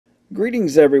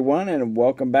Greetings everyone, and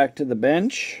welcome back to the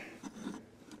bench.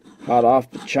 Hot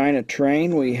off the China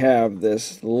train, we have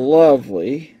this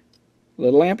lovely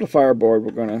little amplifier board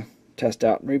we're going to test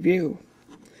out and review.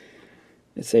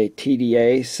 It's a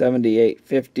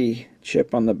TDA7850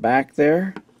 chip on the back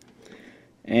there,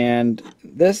 and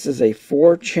this is a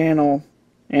 4-channel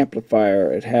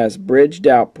amplifier. It has bridged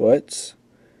outputs,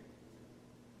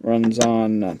 runs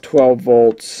on 12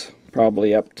 volts,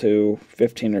 probably up to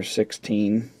 15 or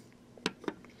 16.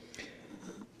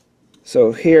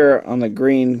 So here on the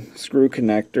green screw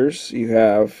connectors you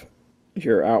have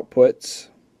your outputs,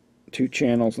 2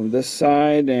 channels on this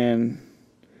side and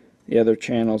the other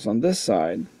channels on this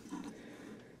side.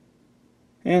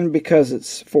 And because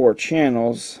it's 4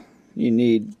 channels, you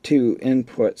need 2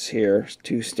 inputs here,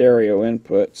 2 stereo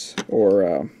inputs,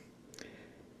 or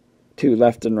 2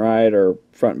 left and right or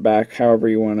front and back, however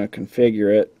you want to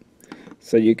configure it.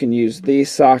 So you can use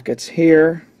these sockets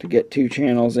here to get 2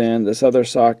 channels in, this other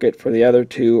socket for the other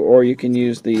 2, or you can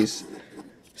use these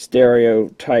stereo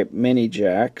type mini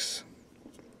jacks,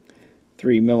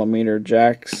 3mm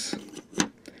jacks.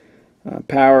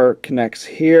 Power connects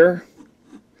here,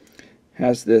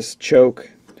 has this choke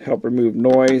to help remove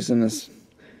noise, and this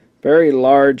very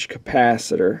large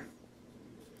capacitor.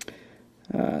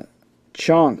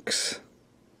 Chonks,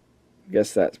 I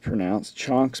guess that's pronounced,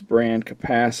 Chonks brand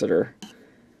capacitor.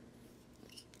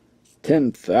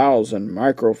 10,000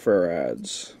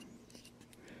 microfarads.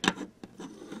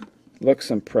 Looks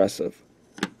impressive.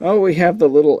 Oh, we have the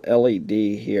little LED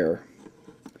here.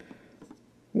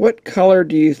 What color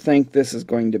do you think this is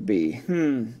going to be?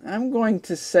 I'm going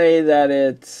to say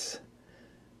that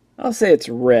I'll say it's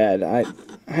red. I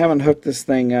haven't hooked this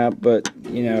thing up, but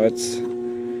you know, it's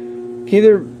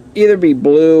either be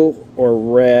blue or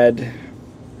red.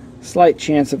 Slight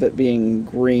chance of it being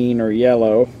green or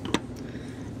yellow.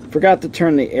 Forgot to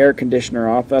turn the air conditioner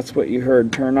off. That's what you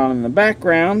heard turn on in the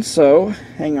background, so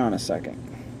hang on a second.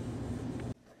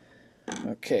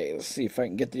 Okay, let's see if I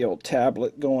can get the old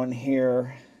tablet going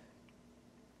here.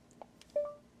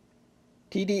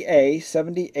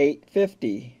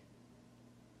 TDA7850.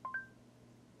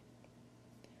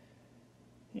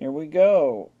 Here we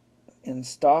go. In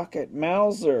stock at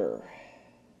Mauser.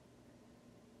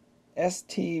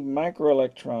 ST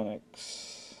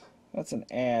Microelectronics. That's an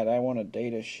ad. I want a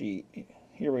data sheet.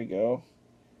 Here we go.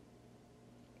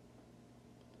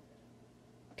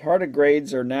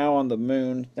 Tardigrades are now on the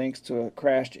moon thanks to a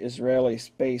crashed Israeli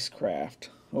spacecraft.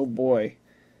 Oh boy.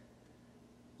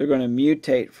 They're going to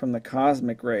mutate from the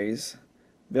cosmic rays,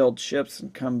 build ships,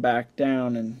 and come back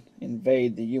down and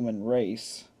invade the human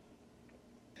race.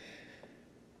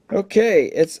 Okay,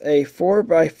 it's a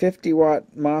 4x50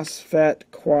 watt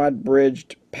MOSFET quad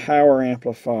bridged power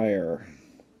amplifier.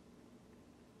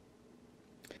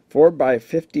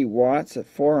 4x50 watts at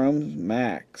 4 ohms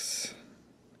max.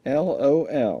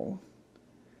 LOL.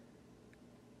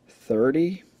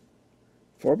 30?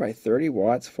 4x30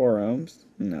 watts, 4 ohms?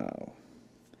 No.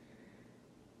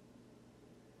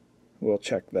 We'll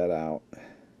check that out.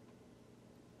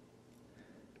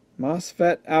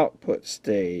 MOSFET output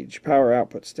stage, power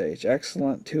output stage.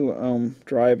 Excellent 2 ohm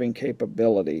driving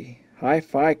capability.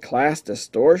 Hi-Fi class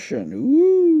distortion.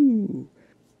 Ooh.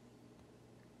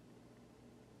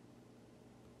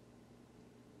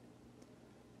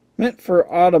 Meant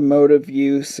for automotive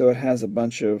use, so it has a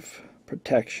bunch of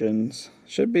protections.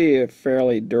 Should be a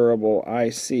fairly durable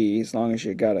IC as long as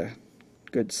you got a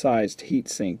good sized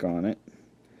heatsink on it.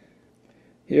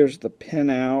 Here's the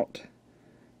pinout.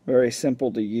 Very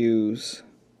simple to use.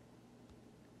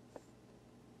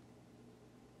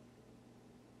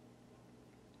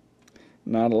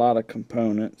 Not a lot of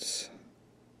components.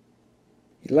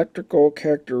 Electrical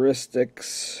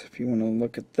characteristics. If you want to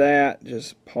look at that,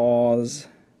 just pause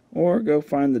or go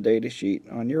find the data sheet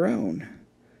on your own.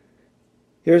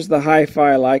 Here's the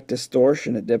hi-fi like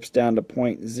distortion. It dips down to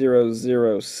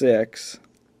 0.006,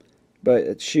 but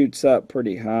it shoots up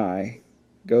pretty high.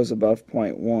 Goes above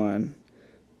 0.1,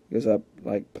 goes up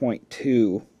like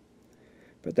 0.2,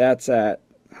 but that's at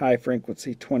high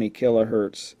frequency 20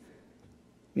 kilohertz.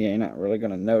 Yeah, you're not really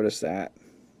going to notice that.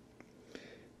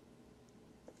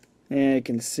 And you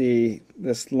can see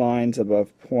this line's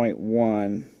above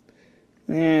 0.1.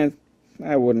 And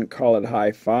I wouldn't call it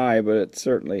hi-fi, but it's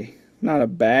certainly not a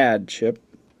bad chip.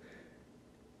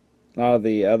 A lot of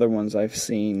the other ones I've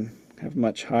seen have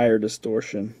much higher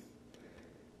distortion.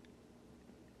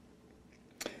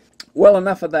 Well,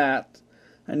 enough of that.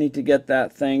 I need to get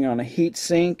that thing on a heat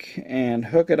sink and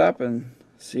hook it up and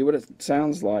see what it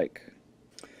sounds like.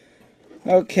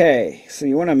 Okay, so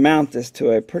you want to mount this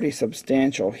to a pretty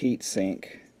substantial heat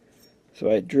sink. So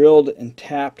I drilled and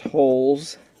tapped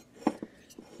holes,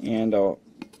 and I'll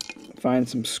find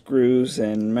some screws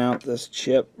and mount this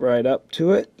chip right up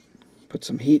to it. Put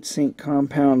some heatsink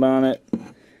compound on it.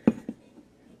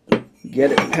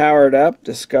 Get it powered up,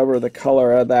 discover the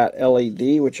color of that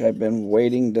LED, which I've been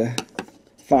waiting to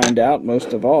find out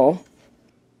most of all.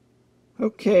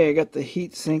 Okay, I got the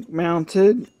heatsink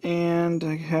mounted, and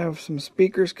I have some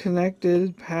speakers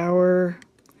connected, power,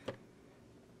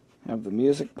 have the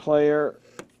music player,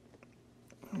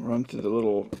 run through the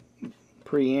little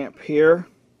preamp here.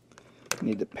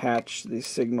 Need to patch the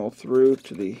signal through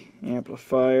to the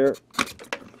amplifier.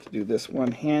 Do this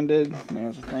one-handed.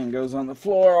 There's the thing goes on the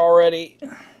floor already.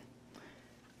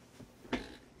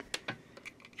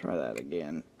 Try that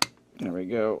again. There we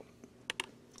go.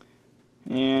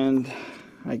 And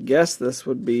I guess this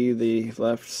would be the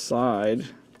left side,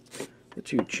 the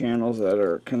two channels that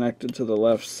are connected to the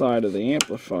left side of the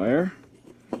amplifier.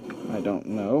 I don't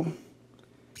know.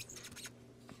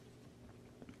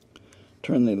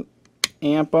 Turn the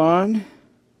amp on.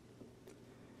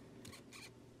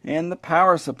 And the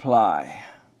power supply.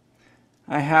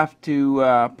 I have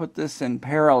to put this in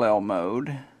parallel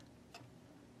mode.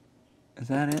 Is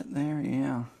that it there?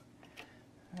 Yeah.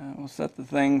 We'll set the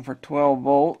thing for 12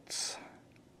 volts.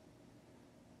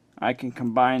 I can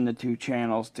combine the two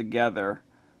channels together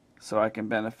so I can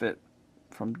benefit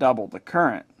from double the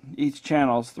current. Each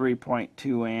channel is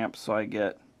 3.2 amps, so I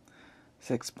get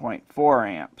 6.4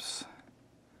 amps.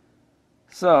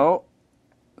 So,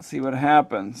 let's see what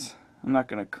happens. I'm not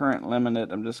going to current limit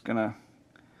it, I'm just going to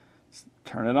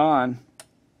turn it on.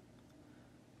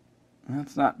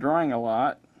 It's not drawing a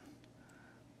lot.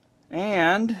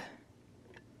 And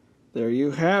there you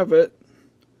have it,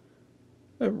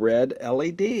 a red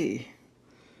LED.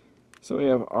 So we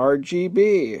have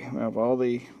RGB, we have all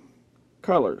the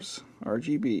colors,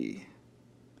 RGB.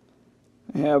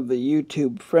 I have the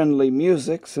YouTube friendly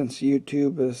music, since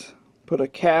YouTube has put a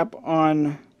cap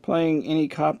on playing any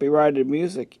copyrighted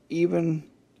music, even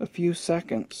a few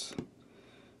seconds.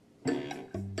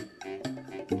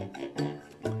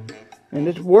 And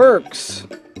it works.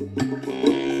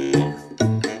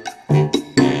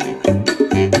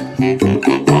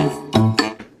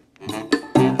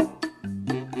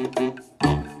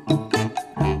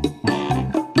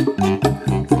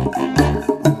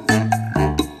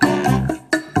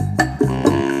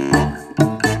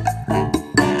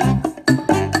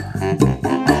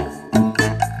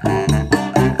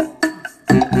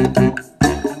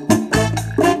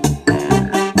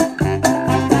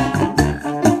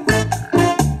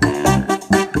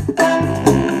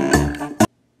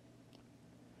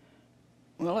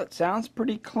 Well, it sounds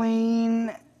pretty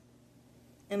clean,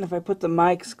 and if I put the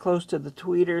mics close to the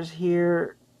tweeters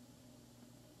here,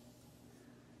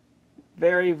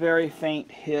 very, very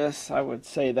faint hiss. I would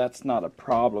say that's not a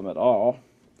problem at all.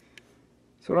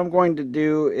 So what I'm going to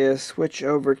do is switch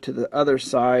over to the other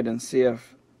side and see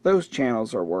if those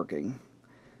channels are working.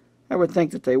 I would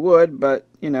think that they would, but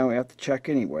you know, we have to check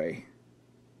anyway.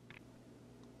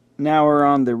 Now we're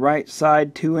on the right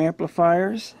side, two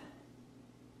amplifiers.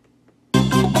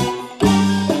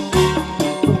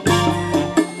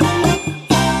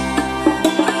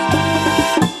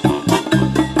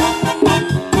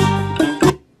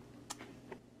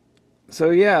 So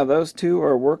yeah, those two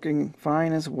are working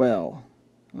fine as well.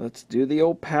 Let's do the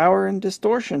old power and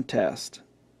distortion test.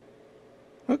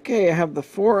 Okay, I have the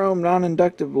 4 ohm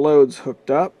non-inductive loads hooked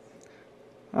up.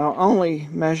 I'll only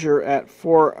measure at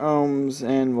 4 ohms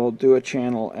and we'll do a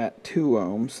channel at 2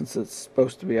 ohms since it's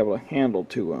supposed to be able to handle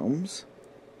 2 ohms.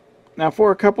 Now for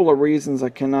a couple of reasons I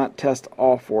cannot test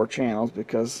all 4 channels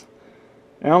because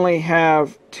I only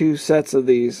have 2 sets of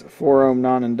these 4 ohm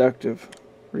non-inductive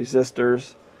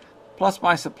resistors. Plus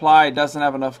my supply doesn't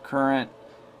have enough current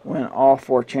when all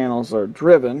 4 channels are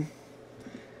driven,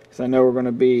 because I know we're going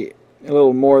to be a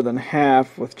little more than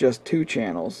half with just 2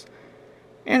 channels.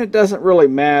 And it doesn't really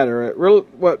matter.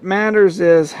 What matters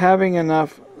is having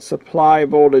enough supply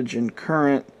voltage and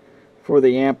current for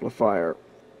the amplifier.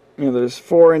 You know, there's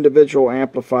 4 individual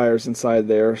amplifiers inside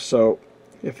there, so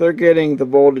if they're getting the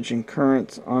voltage and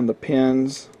current on the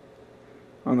pins,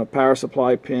 on the power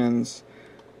supply pins,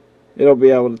 it'll be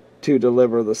able to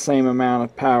deliver the same amount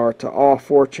of power to all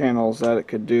 4 channels that it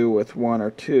could do with 1 or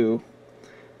 2.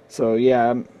 So yeah,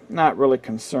 I'm not really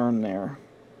concerned there.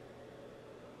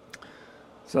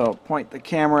 So point the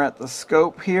camera at the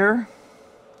scope here.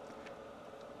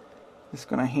 Just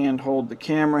going to hand hold the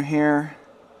camera here.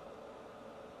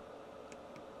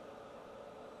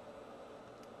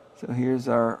 So here's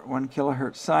our 1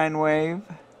 kilohertz sine wave.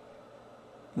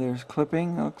 There's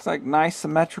clipping. It looks like nice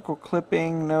symmetrical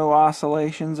clipping, no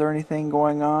oscillations or anything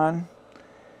going on.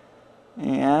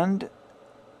 And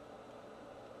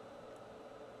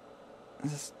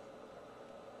just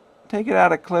take it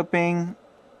out of clipping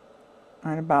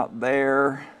right about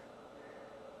there.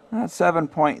 That's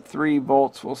 7.3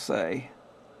 volts, we'll say.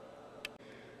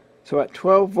 So at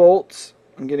 12 volts,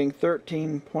 I'm getting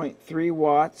 13.3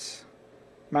 watts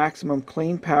maximum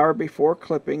clean power before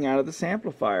clipping out of this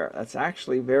amplifier. That's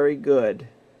actually very good.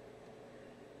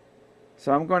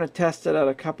 So I'm going to test it at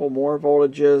a couple more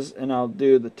voltages, and I'll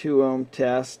do the 2 ohm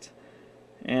test,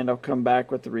 and I'll come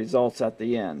back with the results at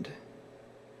the end.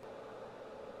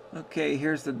 Okay,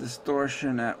 here's the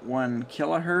distortion at 1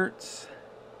 kilohertz.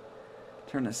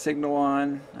 Turn the signal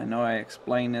on. I know I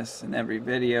explain this in every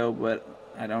video, but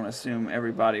I don't assume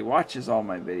everybody watches all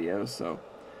my videos. So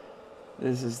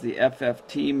this is the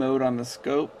FFT mode on the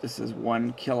scope. This is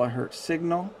 1 kilohertz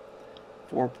signal,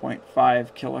 4.5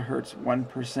 kilohertz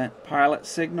 1% pilot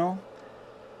signal,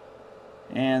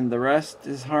 and the rest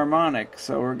is harmonic.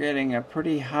 So we're getting a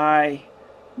pretty high,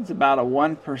 it's about a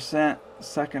 1%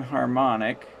 second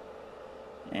harmonic,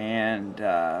 and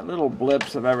little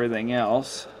blips of everything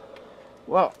else.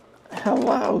 Well,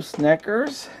 hello,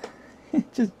 Snickers.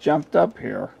 It just jumped up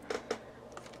here.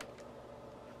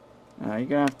 You're going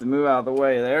to have to move out of the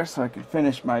way there so I can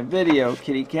finish my video,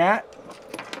 kitty cat.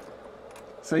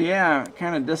 So yeah,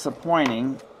 kind of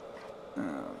disappointing.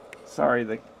 Sorry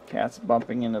the cat's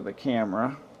bumping into the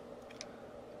camera.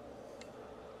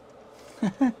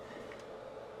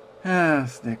 Ah,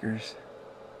 Snickers.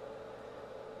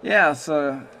 Yeah,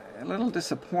 so a little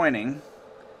disappointing.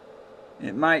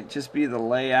 It might just be the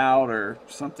layout or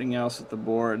something else with the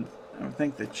board. I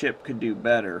think the chip could do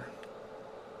better.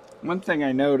 One thing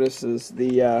I notice is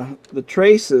the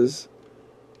traces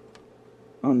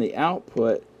on the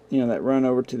output, that run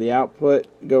over to the output,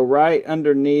 go right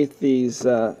underneath these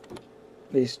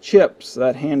chips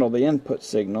that handle the input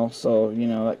signal. So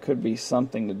that could be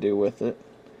something to do with it.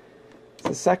 It's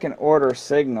a second order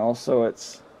signal, so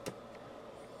it's,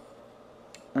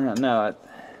 I don't know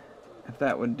if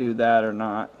that would do that or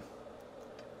not.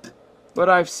 But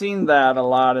I've seen that a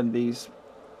lot in these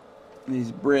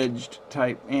bridged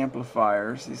type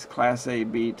amplifiers, these Class A,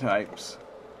 B types.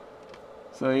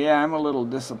 So yeah, I'm a little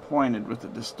disappointed with the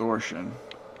distortion.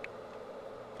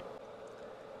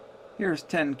 Here's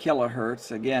 10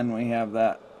 kilohertz. Again, we have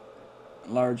that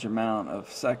large amount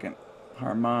of second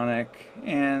harmonic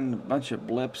and a bunch of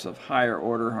blips of higher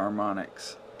order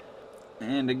harmonics.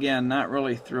 And again, not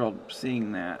really thrilled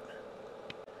seeing that.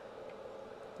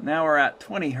 Now we're at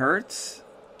 20 hertz.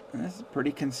 This is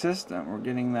pretty consistent. We're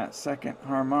getting that second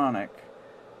harmonic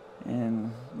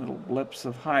and little blips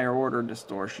of higher order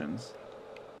distortions.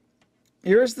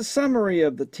 Here's the summary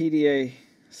of the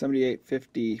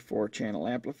TDA7850 4-channel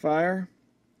amplifier.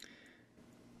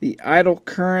 The idle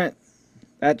current,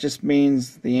 that just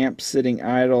means the amp's sitting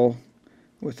idle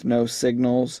with no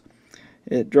signals.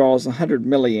 It draws 100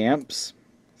 milliamps,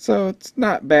 so it's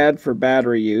not bad for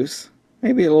battery use.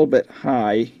 Maybe a little bit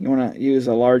high. You want to use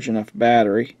a large enough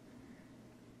battery.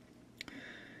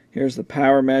 Here's the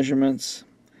power measurements.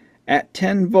 At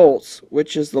 10 volts,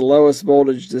 which is the lowest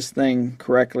voltage this thing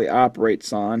correctly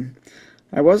operates on,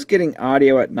 I was getting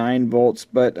audio at 9 volts,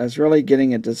 but I was really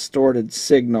getting a distorted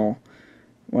signal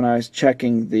when I was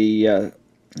checking the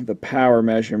power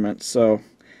measurements. So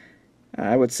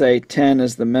I would say 10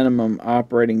 is the minimum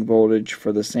operating voltage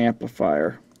for this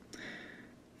amplifier.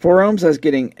 4 ohms I was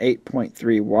getting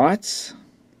 8.3 watts.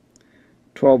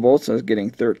 12 volts I was getting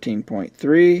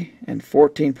 13.3, and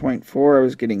 14.4 I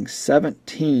was getting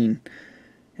 17,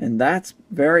 and that's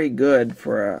very good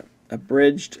for a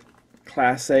bridged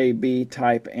Class A, B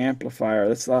type amplifier.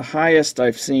 That's the highest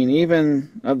I've seen,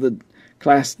 even of the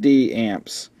Class D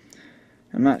amps.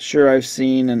 I'm not sure I've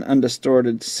seen an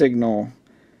undistorted signal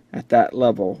at that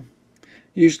level.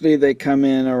 Usually they come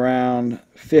in around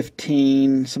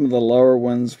 15, some of the lower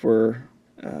ones were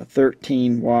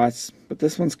 13 watts, but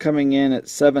this one's coming in at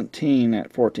 17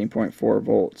 at 14.4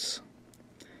 volts.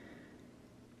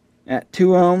 At 2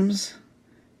 ohms,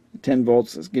 10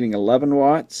 volts is getting 11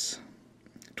 watts.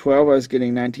 12 I was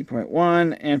getting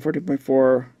 19.1, and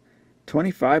 14.4,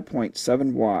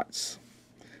 25.7 watts.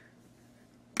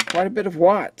 Quite a bit of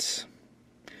watts.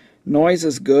 Noise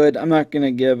is good. I'm not going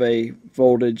to give a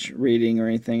voltage reading or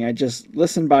anything. I just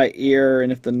listen by ear,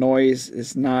 and if the noise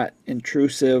is not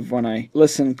intrusive when I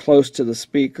listen close to the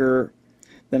speaker,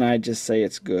 then I just say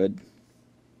it's good.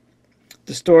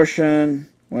 Distortion,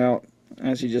 well,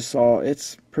 as you just saw,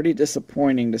 it's pretty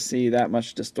disappointing to see that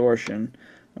much distortion,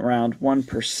 around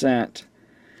 1%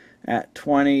 at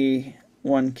 20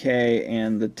 1K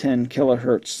and the 10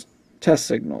 kilohertz test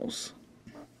signals.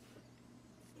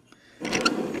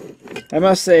 I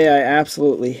must say I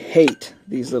absolutely hate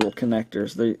these little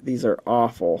connectors. These are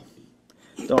awful.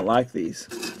 Don't like these.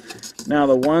 Now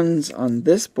the ones on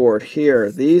this board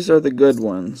here, these are the good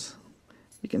ones.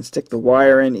 You can stick the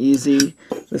wire in easy.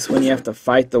 This one you have to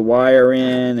fight the wire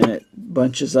in, and it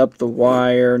bunches up the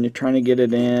wire, and you're trying to get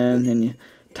it in, and you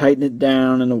tighten it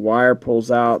down, and the wire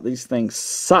pulls out. These things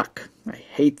suck. I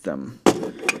hate them.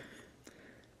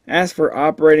 As for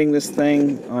operating this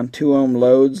thing on 2 ohm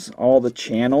loads, all the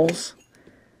channels,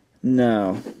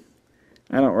 no,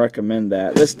 I don't recommend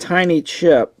that. This tiny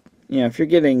chip, if you're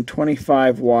getting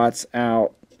 25 watts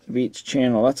out of each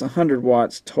channel, that's 100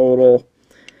 watts total.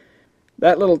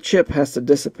 That little chip has to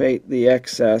dissipate the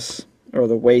excess or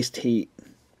the waste heat,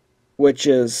 which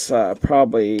is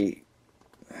probably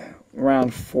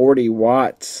around 40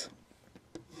 watts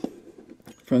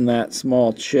from that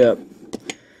small chip.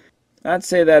 I'd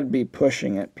say that'd be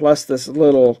pushing it. Plus this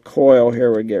little coil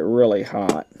here would get really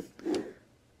hot.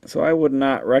 So I would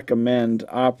not recommend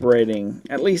operating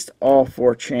at least all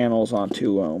 4 channels on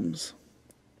 2 ohms.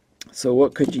 So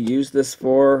what could you use this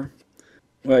for?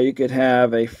 Well, you could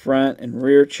have a front and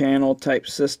rear channel type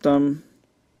system.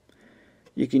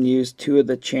 You can use 2 of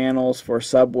the channels for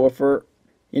subwoofer.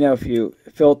 If you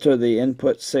filter the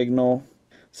input signal,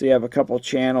 so you have a couple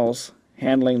channels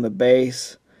handling the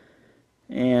bass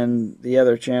and the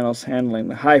other channels handling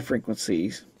the high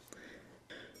frequencies.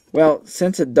 Well,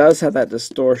 since it does have that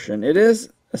distortion, it is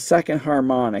a second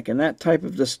harmonic, and that type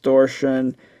of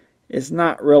distortion is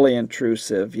not really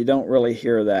intrusive. You don't really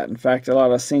hear that. In fact, a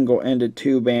lot of single-ended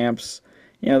tube amps,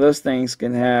 those things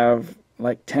can have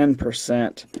like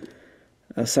 10%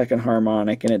 a second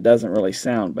harmonic, and it doesn't really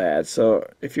sound bad. So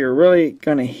if you're really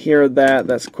going to hear that,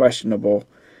 that's questionable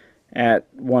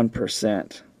at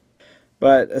 1%.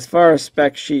 But as far as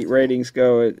spec sheet ratings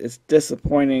go, it's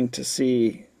disappointing to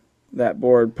see that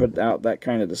board put out that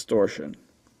kind of distortion.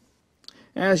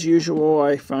 As usual,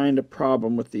 I find a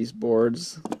problem with these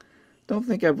boards. Don't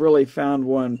think I've really found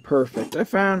one perfect. I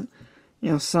found,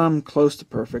 some close to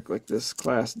perfect, like this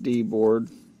Class D board.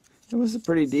 It was a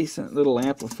pretty decent little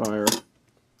amplifier.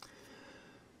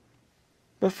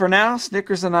 But for now,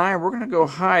 Snickers and we're going to go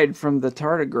hide from the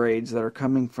tardigrades that are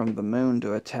coming from the moon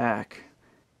to attack.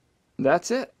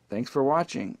 That's it. Thanks for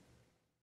watching.